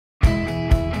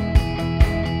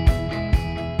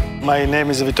My name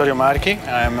is Vittorio Marchi.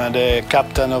 I'm the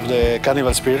captain of the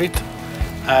Carnival Spirit.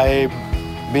 I've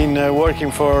been working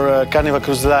for Carnival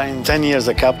Cruise Line 10 years as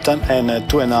a captain and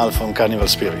 2.5 on Carnival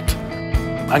Spirit.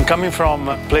 I'm coming from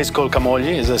a place called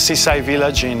Camogli. It's a seaside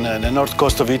village in the north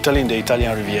coast of Italy, in the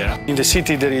Italian Riviera. In the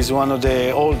city, there is one of the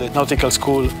oldest nautical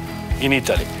schools in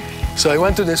Italy. So I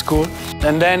went to the school,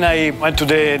 and then I went to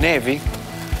the Navy.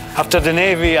 After the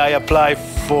Navy, I applied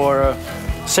for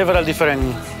several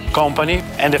different companies,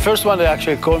 and the first one that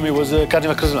actually called me was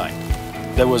Carnival Cruise Line.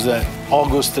 That was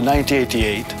August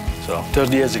 1988, so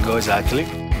 30 years ago exactly.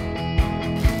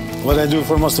 What I do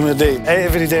for most of my day,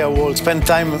 every day I will spend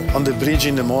time on the bridge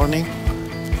in the morning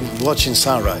watching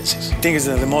sunrises. I think it's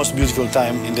the most beautiful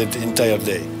time in the entire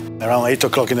day. Around 8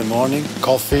 o'clock in the morning,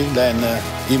 coffee, then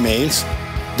emails.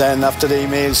 Then after the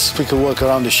emails, quick walk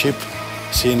around the ship,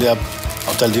 seeing the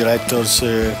hotel directors,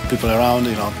 people around,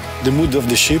 the mood of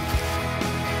the ship.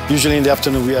 Usually in the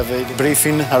afternoon we have a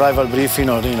briefing, arrival briefing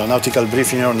or nautical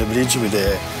briefing on the bridge with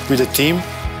the team.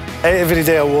 Every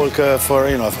day I walk for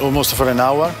almost for an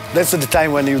hour. That's the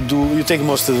time when you take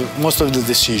most of the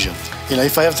decision.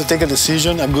 If I have to take a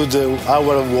decision, a good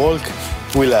hour of walk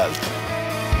will help.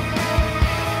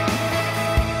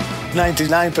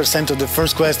 99% of the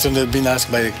first question that have been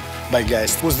asked by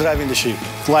guests: who's driving the ship?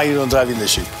 Why you don't driving the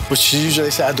ship? Which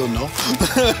usually say, I don't know.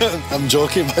 I'm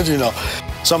joking, but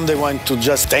Some they want to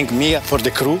just thank me for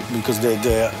the crew because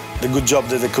the good job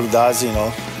that the crew does,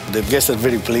 The guests are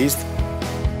very pleased.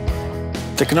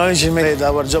 Technology made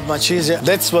our job much easier.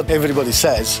 That's what everybody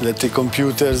says, that the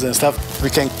computers and stuff, we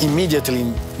can immediately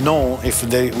know if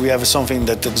we have something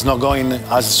that is not going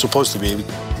as it's supposed to be.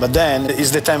 But then it's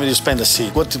the time that you spend at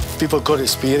sea. What people call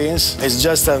experience is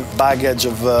just a baggage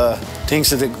of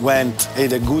things that went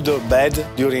either good or bad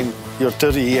during your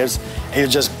 30 years, and you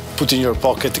just put in your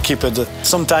pocket to keep it.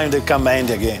 Sometimes they come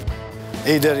handy again.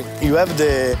 Either you have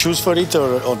the choose for it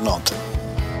or not.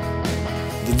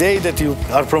 The day that you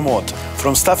are promoted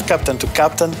from staff captain to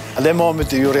captain, at that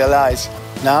moment you realize,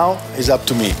 now it's up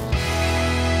to me.